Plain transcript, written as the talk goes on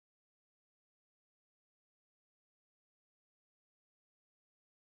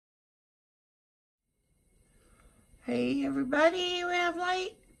Hey everybody, we have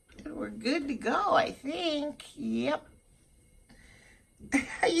light. We're good to go, I think. Yep.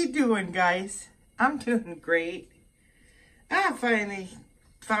 How you doing, guys? I'm doing great. I finally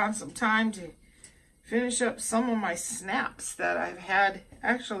found some time to finish up some of my snaps that I've had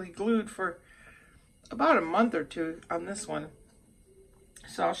actually glued for about a month or two on this one.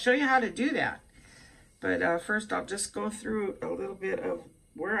 So I'll show you how to do that. But first I'll just go through a little bit of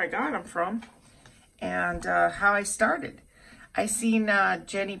where I got them from and how I started. I seen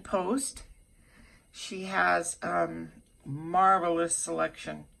Jenny post. She has marvelous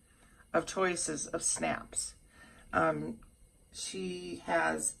selection of choices of snaps. She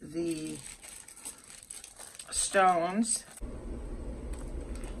has the stones.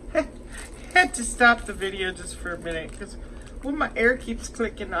 Had to stop the video just for a minute because when my air keeps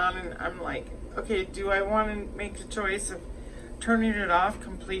clicking on and I'm like, okay, do I want to make the choice of turning it off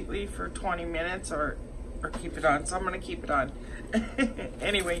completely for 20 minutes or keep it on? So I'm going to keep it on.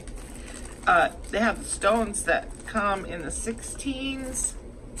 Anyway, they have the stones that come in the 16s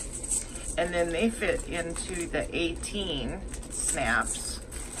and then they fit into the 18 snaps.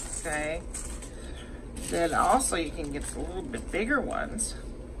 Okay. Then also you can get the little bit bigger ones,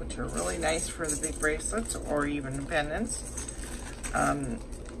 which are really nice for the big bracelets or even the pendants.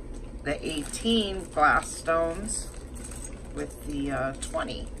 The 18 glass stones with the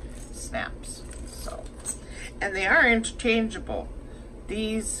 20 snaps. So, and they are interchangeable.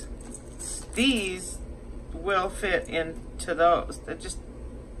 These will fit into those. They're just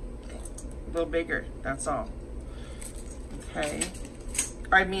a little bigger. That's all. Okay.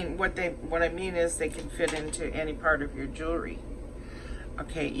 I mean, what I mean is they can fit into any part of your jewelry.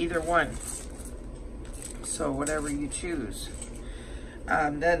 Okay, either one. So whatever you choose.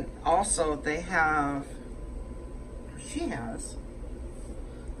 Then also they have, she has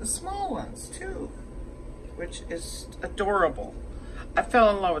the small ones too, which is adorable. I fell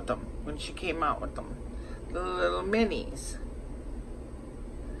in love with them when she came out with them. The little minis.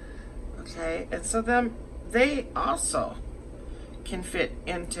 Okay, and so they also can fit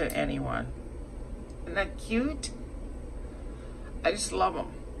into anyone. Isn't that cute? I just love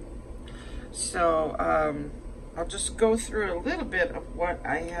them. So I'll just go through a little bit of what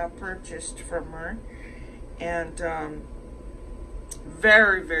I have purchased from her, and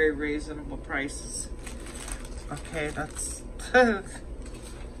very, very reasonable prices. Okay, that's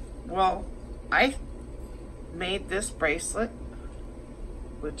well, I made this bracelet,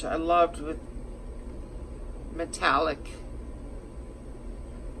 which I loved, with metallic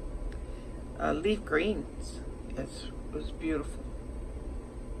leaf greens. It was beautiful.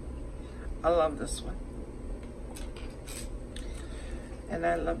 I love this one. And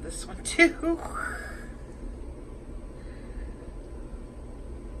I love this one too.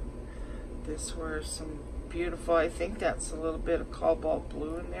 This were some beautiful, I think that's a little bit of cobalt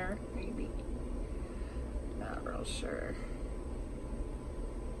blue in there, maybe. Not real sure.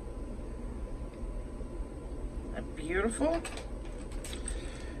 Isn't that beautiful?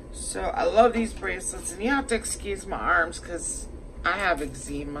 So I love these bracelets, and you have to excuse my arms because I have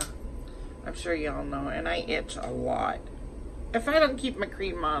eczema. I'm sure y'all know, and I itch a lot. If I don't keep my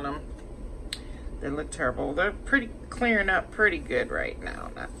cream on them, they look terrible. They're clearing up pretty good right now.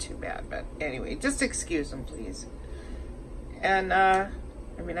 Not too bad, but anyway, just excuse them, please. And, I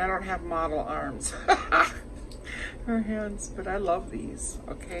mean, I don't have model arms or hands, but I love these,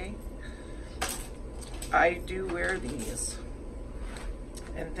 okay? I do wear these.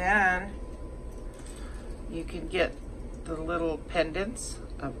 And then you can get the little pendants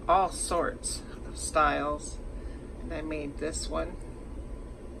of all sorts of styles. And I made this one.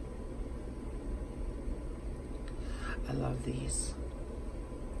 I love these.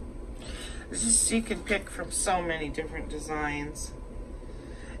 This is, you can pick from so many different designs.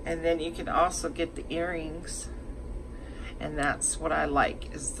 And then you can also get the earrings. And that's what I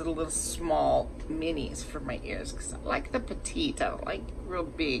like, is the little small minis for my ears, because I like the petite. I don't like real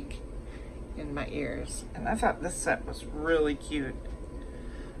big in my ears. And I thought this set was really cute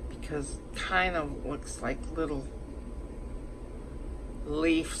because it kind of looks like little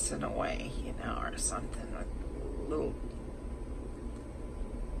leaves in a way, you know, or something, like little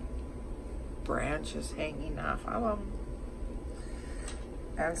branches hanging off. I love them.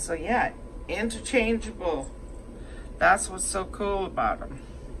 And so yeah, interchangeable. That's what's so cool about them.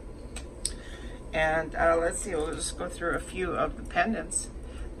 And let's see, we'll just go through a few of the pendants.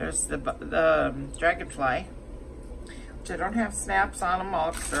 There's the dragonfly, which I don't have snaps on them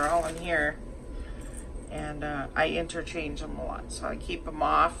all because they're all in here. And I interchange them a lot, so I keep them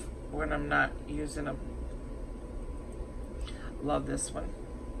off when I'm not using them. Love this one.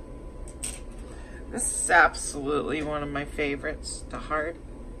 This is absolutely one of my favorites, the heart.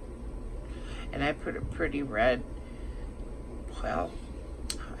 And I put a pretty red, well,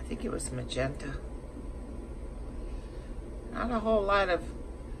 I think it was magenta. Not a whole lot of,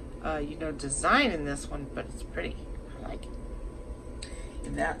 you know, design in this one, but it's pretty. I like it.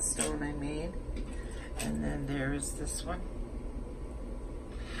 And that stone I made. And then there's this one.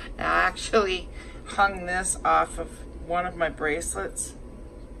 I actually hung this off of one of my bracelets.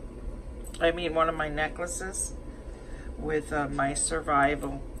 I mean, one of my necklaces with my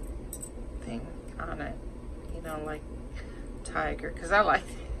survival thing on it. You know, like tiger. Because I like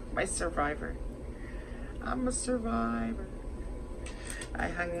my survivor. I'm a survivor. I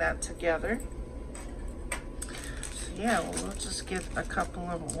hung that together. So yeah, well, we'll just get a couple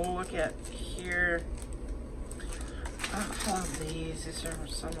of them. We'll look at here. All of these. These are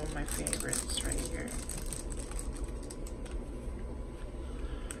some of my favorites right here.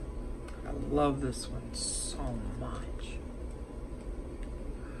 I love this one so much.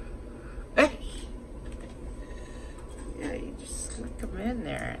 Hey! Yeah, you just slick them in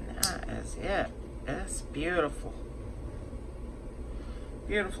there and that is it. That's beautiful.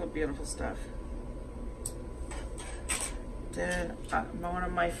 Beautiful, beautiful stuff. Then one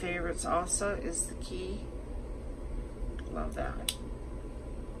of my favorites also is the key. Love that.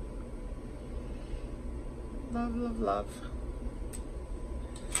 Love, love, love.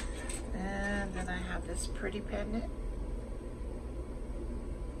 And then I have this pretty pendant.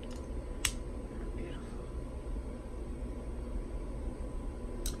 Beautiful.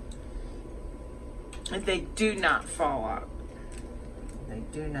 And they do not fall out. They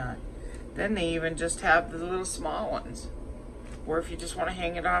do not. Then they even just have the little small ones. Or if you just want to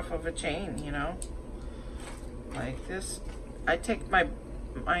hang it off of a chain, you know. Like this. I take my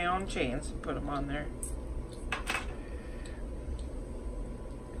own chains and put them on there.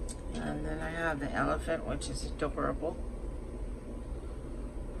 And then I have the elephant, which is adorable.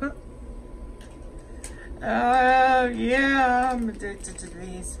 Yeah, I'm addicted to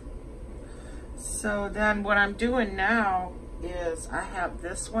these. So then what I'm doing now is I have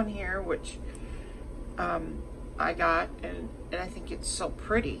this one here, which I got, and I think it's so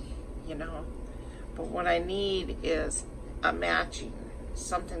pretty, you know. But what I need is a matching,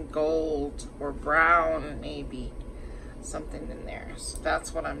 something gold or brown, maybe. Something in there. So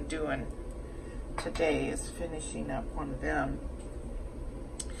that's what I'm doing today, is finishing up one of them.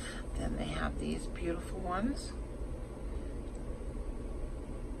 Then they have these beautiful ones.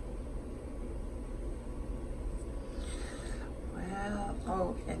 Well,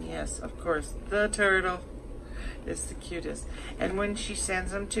 oh, and yes, of course, the turtle is the cutest. And when she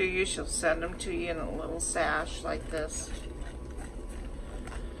sends them to you, she'll send them to you in a little sash like this.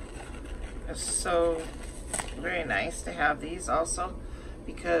 It's so very nice to have these also,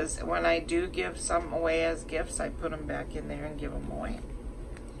 because when I do give some away as gifts, I put them back in there and give them away.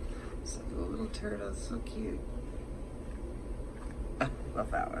 So the little turtle is so cute. I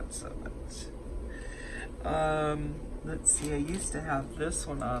love that one so much. Let's see, I used to have this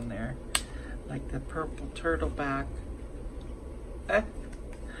one on there, like the purple turtle back. What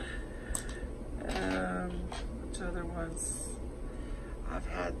other ones? I've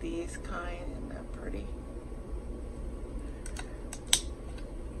had these kind, and they're pretty.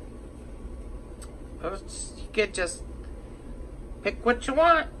 You could just pick what you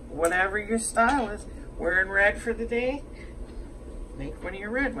want, whatever your style is. Wearing red for the day, make one of your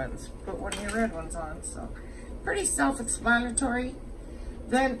red ones. Put one of your red ones on. So pretty self-explanatory.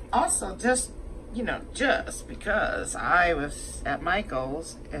 Then also just, you know, just because I was at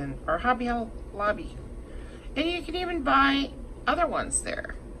Michael's or Hobby Lobby, and you can even buy other ones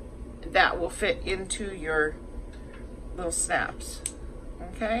there that will fit into your little snaps.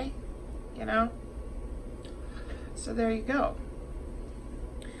 Okay, you know. So there you go.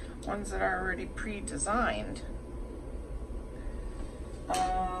 Ones that are already pre-designed.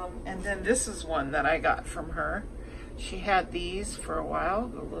 And then this is one that I got from her. She had these for a while,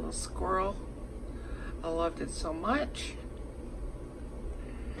 the little squirrel. I loved it so much.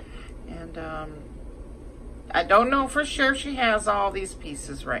 And I don't know for sure she has all these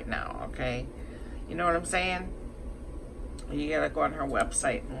pieces right now, okay? You know what I'm saying? You gotta go on her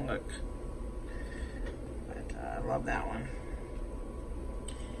website and look. I love that one.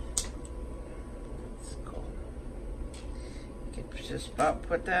 That's cool. You could just about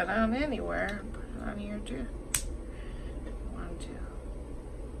put that on anywhere. Put it on here too. Want to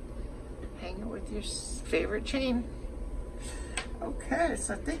hang it with your favorite chain. Okay,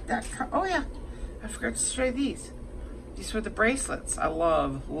 so I think that. Oh yeah, I forgot to show you these. These were the bracelets. I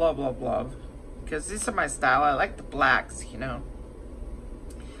love, love, love, love. Because these are my style. I like the blacks, you know.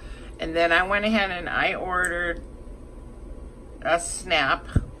 And then I went ahead and I ordered a snap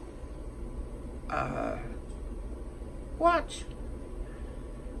watch.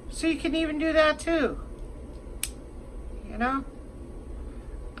 So you can even do that too. You know?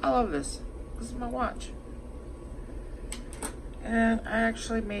 I love this. This is my watch. And I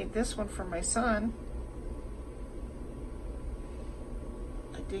actually made this one for my son.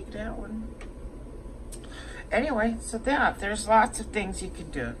 I dig that one. Anyway, so there's lots of things you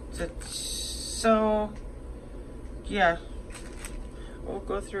can do. So yeah. We'll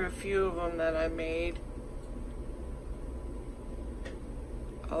go through a few of them that I made.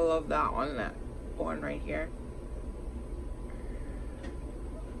 I love that one right here.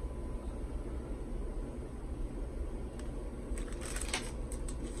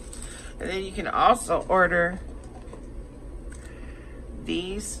 And then you can also order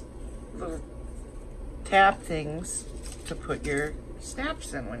these little tab things to put your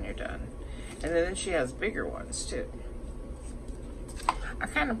snaps in when you're done. And then she has bigger ones too. I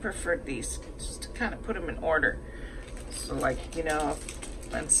kind of preferred these just to kind of put them in order. So like, you know,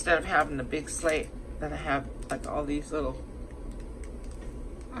 instead of having the big slate, then I have like all these little,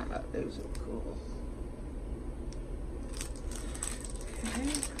 I thought those are cool. Okay.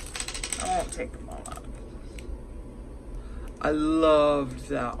 I won't take them all out. I loved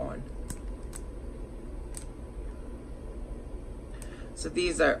that one. So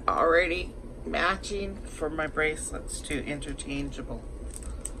these are already matching for my bracelets too, interchangeable.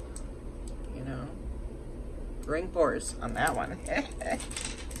 You know, ring pores on that one.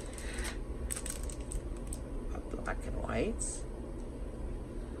 Black and whites.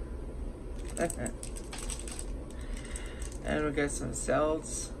 And we got some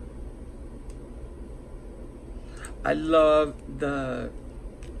cells. I love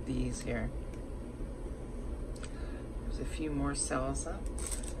these here. There's a few more cells up.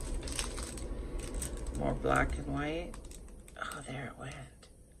 More black and white. Oh, there it went.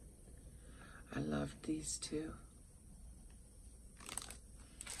 I loved these too.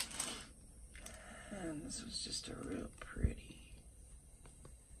 And this was just a real pretty.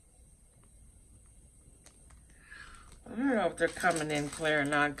 I don't know if they're coming in clear or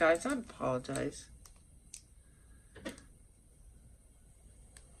not, guys. I apologize.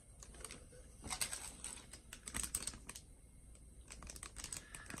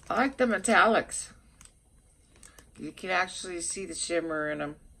 I like the metallics. You can actually see the shimmer in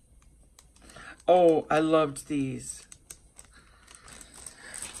them. Oh, I loved these.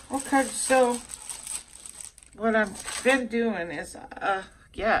 Okay, so what I've been doing is,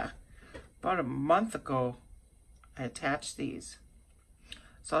 yeah, about a month ago, I attached these.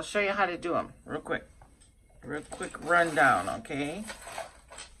 So I'll show you how to do them real quick. Real quick rundown, okay?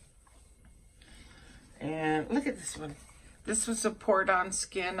 And look at this one. This was a poured on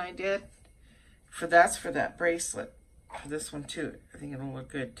skin I did. That's for that bracelet. For this one too. I think it'll look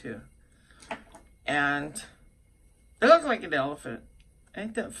good too. And it looked like an elephant.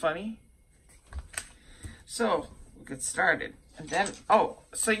 Ain't that funny? So we'll get started. And then, oh,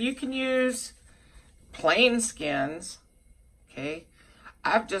 so you can use plain skins. Okay.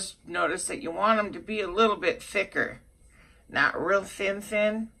 I've just noticed that you want them to be a little bit thicker. Not real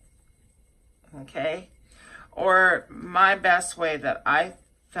thin. Okay. Or my best way that I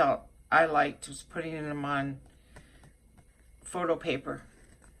felt I liked was putting them on photo paper.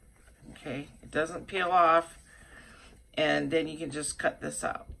 Okay, it doesn't peel off, and then you can just cut this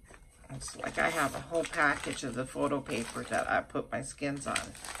out. It's like I have a whole package of the photo paper that I put my skins on.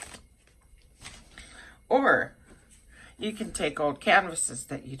 Or you can take old canvases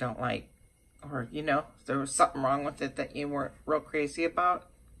that you don't like, or you know, there was something wrong with it that you weren't real crazy about,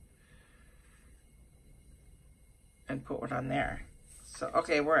 and put it on there. So,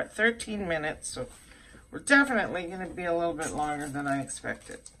 okay, we're at 13 minutes, so we're definitely going to be a little bit longer than I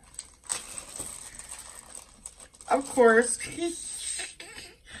expected. Of course,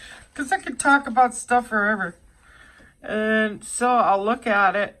 because I could talk about stuff forever. And so I'll look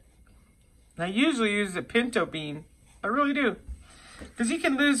at it. I usually use a pinto bean. I really do. Because you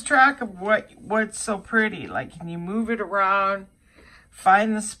can lose track of what's so pretty. Like, can you move it around,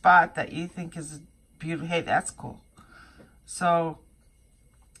 find the spot that you think is beautiful. Hey, that's cool. So,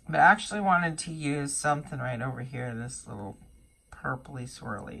 but I actually wanted to use something right over here, this little purpley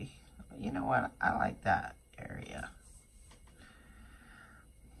swirly. You know what? I like that area.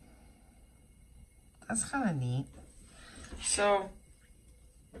 That's kind of neat. So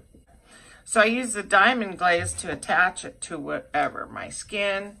I use the diamond glaze to attach it to whatever, my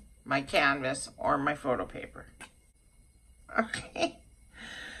skin, my canvas, or my photo paper. Okay.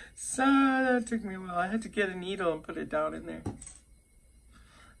 So that took me a while. I had to get a needle and put it down in there.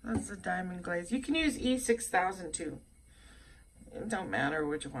 That's the diamond glaze. You can use E6000 too. It don't matter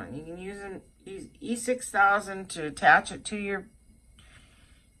which one. You can use E6000 to attach it to your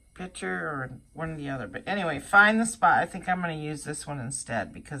picture or one or the other. But anyway, find the spot. I think I'm going to use this one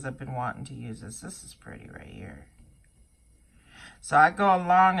instead because I've been wanting to use this. This is pretty right here. So I go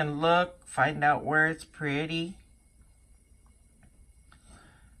along and look, find out where it's pretty.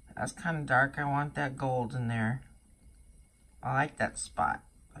 That's kind of dark. I want that gold in there. I like that spot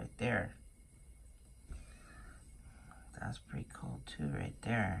right there. That's pretty cool too right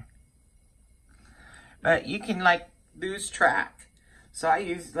there. But you can like lose track. So I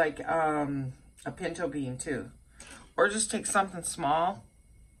use like a pinto bean too. Or just take something small,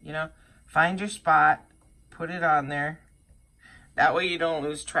 you know, find your spot, put it on there. That way you don't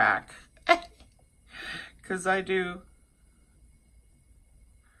lose track. Because I do.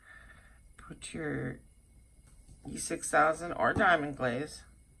 Put your E6000 or diamond glaze.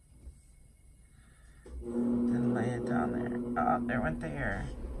 Then lay it down there. Oh, there went the hair.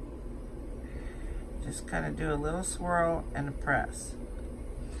 Just kind of do a little swirl and a press.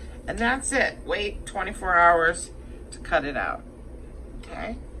 And that's it. Wait 24 hours to cut it out.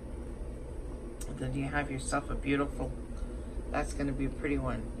 Okay? And then you have yourself a beautiful, that's going to be a pretty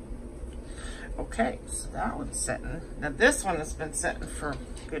one. Okay, so that one's setting. Now this one has been setting for a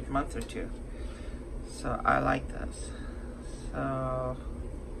good month or two. So I like this. So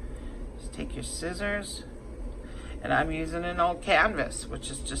just take your scissors. And I'm using an old canvas,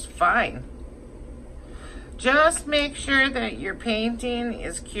 which is just fine. Just make sure that your painting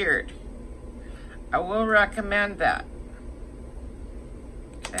is cured. I will recommend that.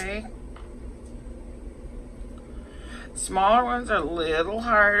 Okay? Smaller ones are a little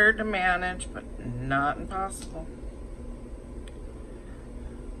harder to manage, but not impossible.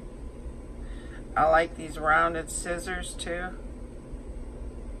 I like these rounded scissors too.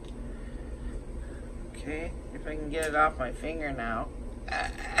 Okay, if I can get it off my finger now.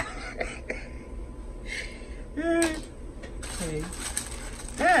 Okay.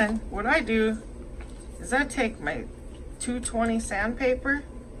 Then what I do is I take my 220 sandpaper,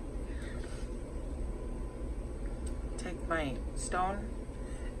 take my stone,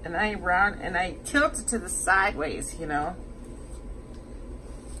 and I tilt it to the sideways, you know,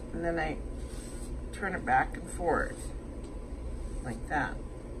 and then I turn it back and forth like that.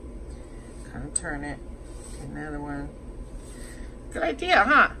 Kind of turn it. Another one. Good idea,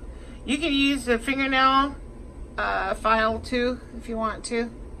 huh? You can use a fingernail file too if you want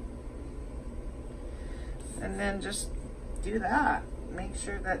to. And then just do that. Make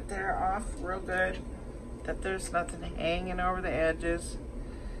sure that they're off real good, that there's nothing hanging over the edges.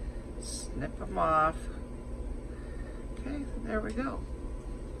 Snip them off. Okay, there we go.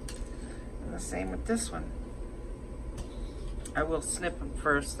 And the same with this one. I will snip them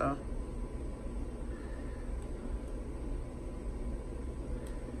first though.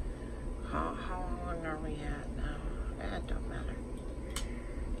 How long are we at now? It don't matter.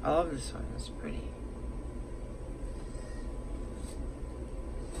 I love this one. It's pretty.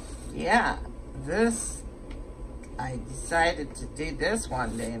 Yeah, this, I decided to do this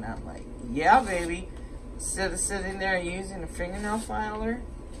one day and I'm like, yeah, baby. Instead of sitting there using a fingernail filer,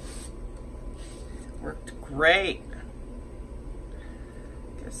 worked great.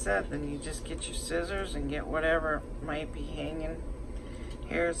 Like I said, then you just get your scissors and get whatever might be hanging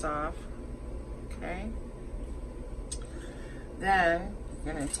hairs off. Okay. Then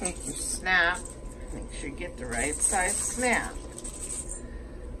you're gonna take your snap. Make sure you get the right size snap.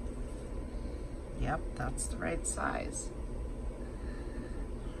 Yep, that's the right size.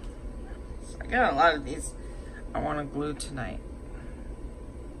 So I got a lot of these I want to glue tonight.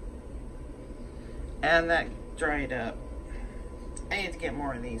 And that dried up. I need to get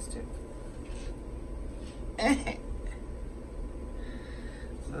more of these too. So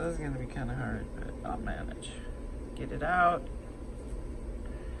this is going to be kind of hard, but I'll manage. Get it out.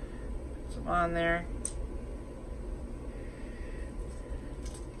 Put some on there.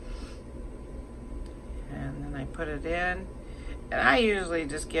 And then I put it in. And I usually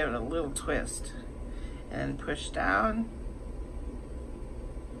just give it a little twist. And push down.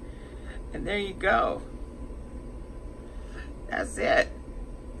 And there you go. That's it.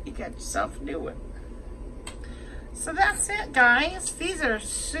 You got yourself a new one. So that's it, guys. These are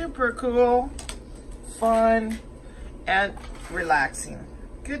super cool, fun, and relaxing.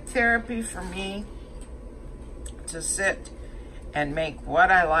 Good therapy for me to sit and make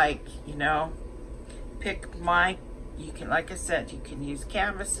what I like, you know. Pick my, you can, like I said, you can use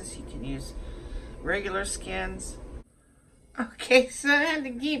canvases, you can use regular skins. Okay, so I had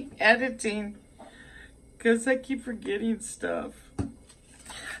to keep editing because I keep forgetting stuff.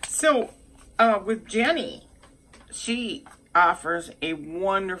 So, with Jenny, she offers a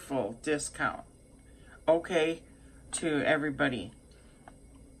wonderful discount, okay, to everybody.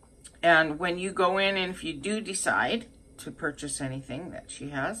 And when you go in, and if you do decide to purchase anything that she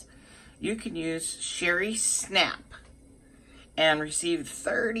has, you can use Sherry Snap and receive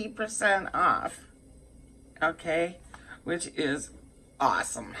 30% off, okay, which is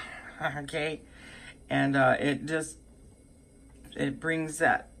awesome, okay, and it brings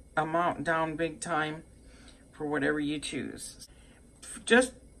that amount down big time for whatever you choose.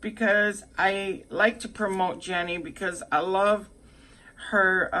 Just because I like to promote Jenny, because I love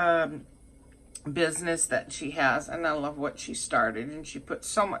her business that she has, and I love what she started, and she put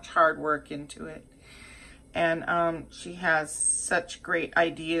so much hard work into it, and she has such great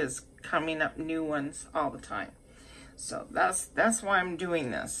ideas coming up, new ones all the time. So that's why I'm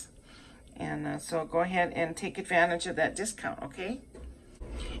doing this. And so go ahead and take advantage of that discount, okay?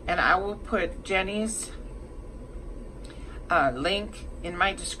 And I will put Jenny's link in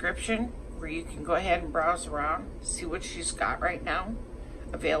my description, where you can go ahead and browse around, see what she's got right now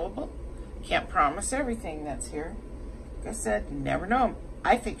available. Can't promise everything that's here. Like I said, you never know.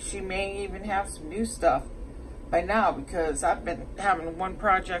 I think she may even have some new stuff by now, because I've been having one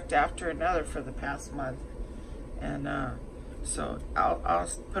project after another for the past month. And so I'll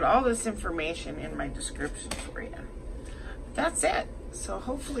put all this information in my description for you. That's it. So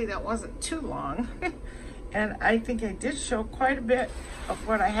hopefully that wasn't too long. And I think I did show quite a bit of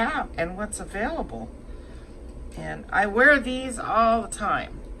what I have and what's available. And I wear these all the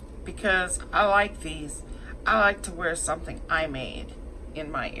time because I like these. I like to wear something I made in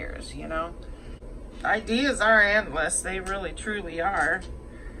my ears, you know. Ideas are endless. They really, truly are.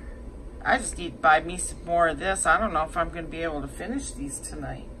 I just need to buy me some more of this. I don't know if I'm going to be able to finish these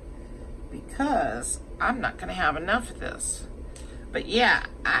tonight, because I'm not going to have enough of this. But yeah,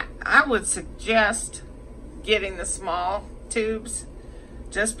 I would suggest getting the small tubes,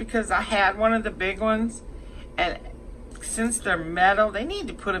 just because I had one of the big ones, and since they're metal, they need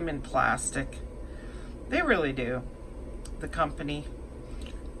to put them in plastic. They really do, the company.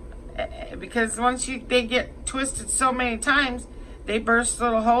 Because once they get twisted so many times, they burst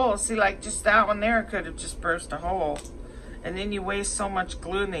little holes. See, like just that one there could have just burst a hole. And then you waste so much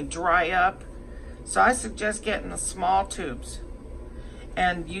glue and they dry up. So I suggest getting the small tubes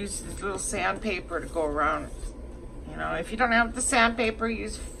and use this little sandpaper to go around it. You know, if you don't have the sandpaper,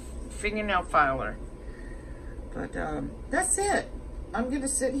 use fingernail filer. But that's it. I'm going to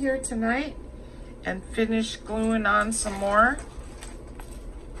sit here tonight and finish gluing on some more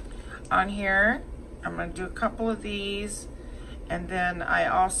on here. I'm going to do a couple of these, and then I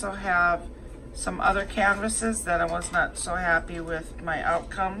also have some other canvases that I was not so happy with my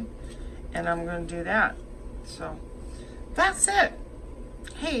outcome, and I'm going to do that. So that's it.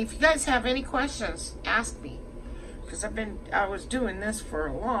 Hey, if you guys have any questions, ask me, because I was doing this for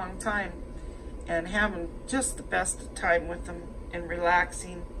a long time and having just the best of time with them and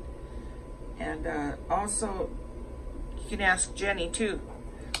relaxing. And also, you can ask Jenny too.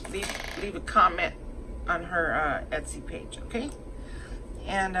 Leave a comment on her Etsy page, okay?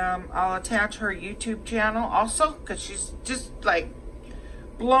 And I'll attach her YouTube channel also, because she's just like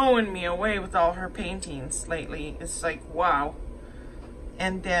blowing me away with all her paintings lately. It's like, wow.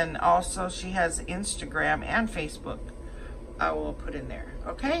 And then also she has Instagram and Facebook. I will put in there,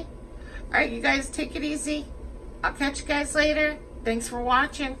 okay? All right, you guys take it easy. I'll catch you guys later. Thanks for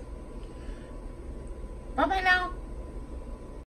watching. Bye-bye now.